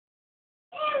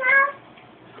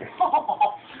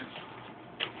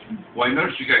Well, I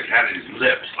noticed you guys had his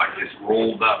lips like this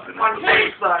rolled up and On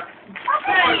Facebook.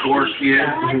 like foreskin.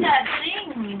 that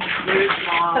thing. There's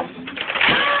Mom.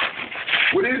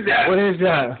 What is that? What is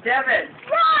that? Devin.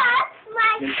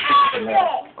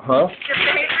 Huh? Your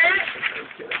favorite?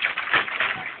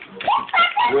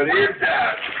 What is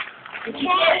that? Did you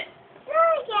get?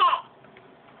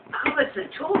 Oh, it's a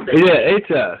tool. It's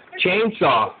a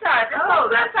chainsaw. Oh,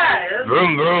 that's it.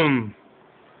 Vroom, vroom.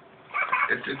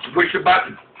 It's push the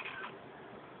button.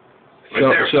 Right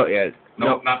there. Yeah.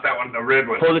 No, not that one, the red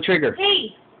one. Pull the trigger.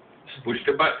 Hey, Push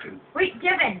the button. wait,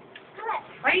 Devin.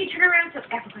 Why do you turn around so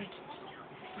quick?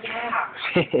 Yeah.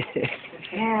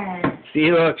 Yeah.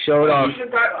 See, look, show it off. You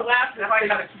should got glasses. I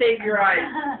gotta save your eyes.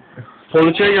 Pull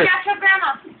the trigger. Yeah, show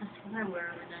Grandma. That's what I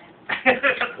wear every night.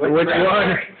 Which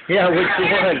one? Yeah, which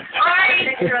one?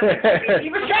 Right. He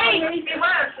was saying he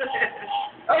was.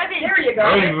 Oh, there you go.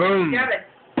 Vroom, vroom. Devin.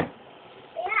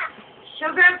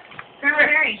 Show Grandma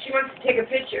Mary. She wants to take a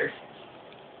picture.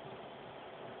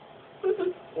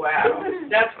 Wow,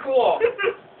 that's cool.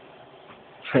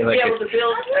 I like Be able it. to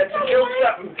build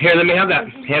something. Here, let me have that.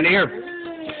 Hand it here.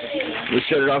 Let's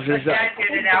shut it off to My the side. dad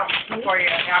did it out for you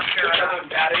after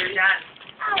you're done.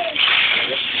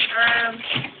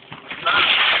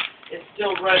 It's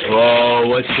still running. Whoa,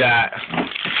 what's that?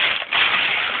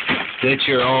 It's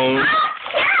your own.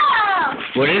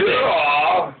 What is it?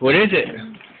 What is it?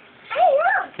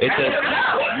 It's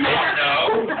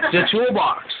a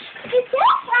toolbox.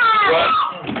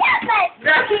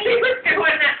 That's what he was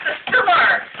doing at the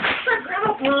store.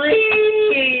 Grandma,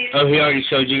 please. Oh, he already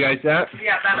showed you guys that?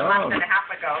 Yeah, about a month and a half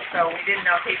ago, so we didn't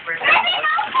know he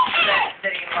that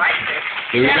he liked it.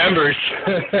 He remembers.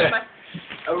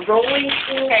 A rolling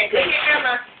spool. Okay, take it,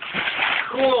 Grandma.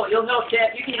 Cool. You'll help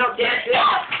Dad. You can help Dad do it.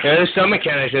 Yeah, there's some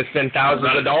mechanics that spend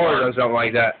thousands of dollars on something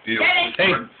like that. Hey,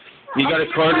 you got a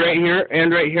card right here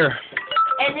and right here.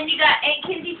 And then you got Aunt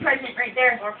Kenzie's present right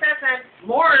there. More presents.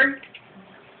 More.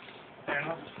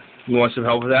 You want some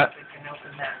help with that? We can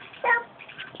open that.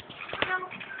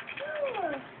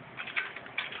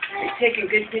 You taking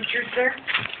good pictures, sir?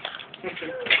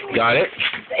 Got it?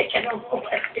 Taking them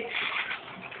away.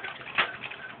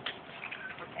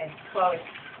 Okay, Chloe.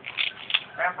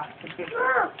 Grandpa.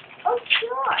 Oh,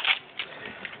 sure.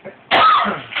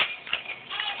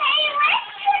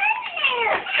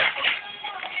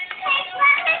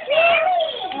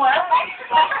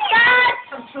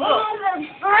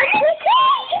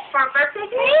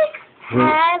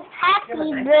 Happy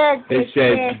birthday. It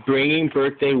says, bringing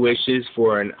birthday wishes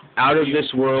for an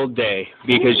out-of-this-world day,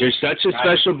 because you're such a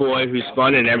special boy who's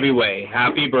fun in every way.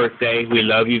 Happy birthday. We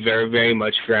love you very, very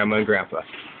much, Grandma and Grandpa.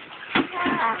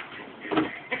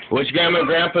 Which Grandma and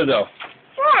Grandpa, though?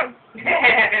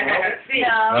 See.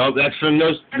 Oh, that's from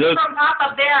those. From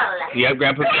Papa Bill. Yeah,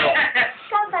 Grandpa Bill.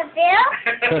 Papa Bill?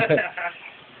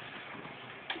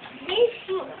 This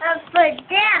is for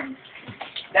them.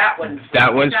 That one.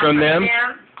 That one's from them?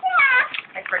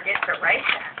 I forget to write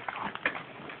that.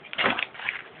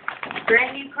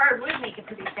 Brand new card would make a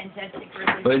pretty fantastic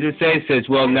birthday. What does it say? It says,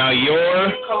 well, now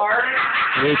you're... Card.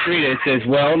 Let's read it. It says,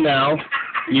 well, now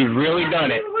you've really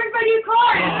done it. Where's my new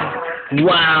card?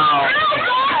 Wow.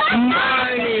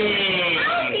 Money.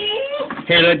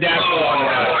 Here, let Dad go on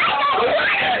that.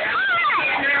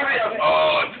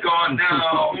 Oh, it's gone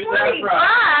now. You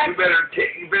better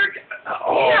take. You better.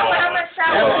 Oh.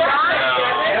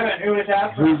 Who was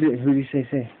that Who do you say?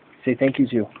 Say thank you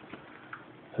to.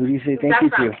 Who do you say thank you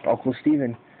to? Uncle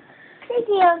Steven. Thank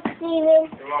you, Steven.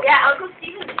 Yeah, Uncle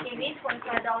Steven gave me $25.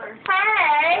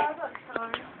 Hey.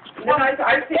 No, I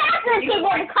think That's what you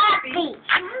want coffee.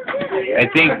 I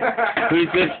think, who's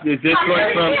this? Is this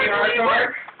one from?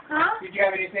 Huh? Did you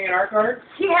have anything in our card?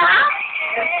 Yeah.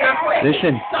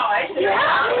 Listen,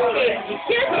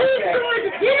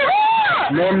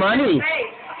 more money.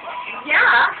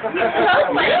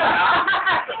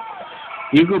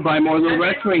 You go buy more little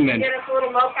wrestling then. Get us a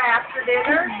little mocha after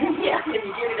dinner? Yeah. Can you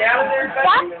get it out of there?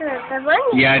 That's the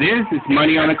money. Yeah, it is. It's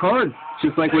money on a card.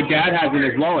 Just like what Dad has in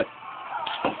his wallet.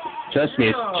 Trust me,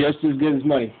 it's just as good as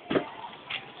money.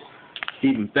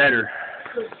 Even better.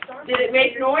 Did it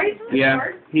make noise? Yeah,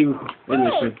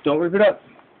 listen, don't rip it up.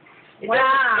 Wow.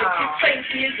 It just plays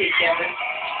music, Devin.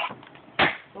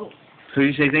 Who do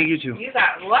you say thank you to? You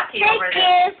got lucky over Thank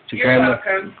there. you. To You're Grandma.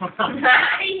 welcome.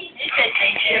 He did say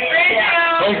thank you.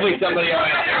 Hopefully somebody else.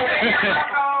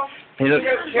 Hey,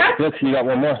 look, you got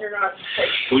one more.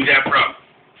 Who's that from?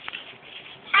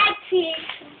 Happy.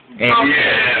 And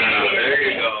Yeah, there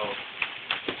you go.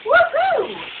 Woohoo!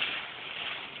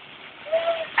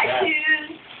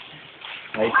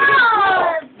 Oh,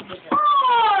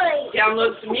 boy.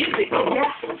 Download some music.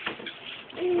 Yeah.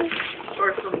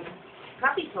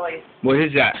 toys. What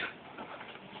is that?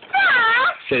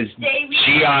 Says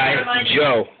G.I.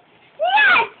 Joe.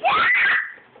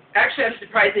 Actually, I'm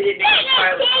surprised they didn't make it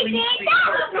file a police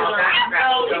report and all that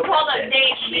crap. No, she called up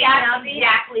Dave. She asked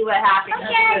exactly what happened.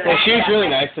 Yeah, she was really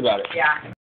nice about it. Yeah.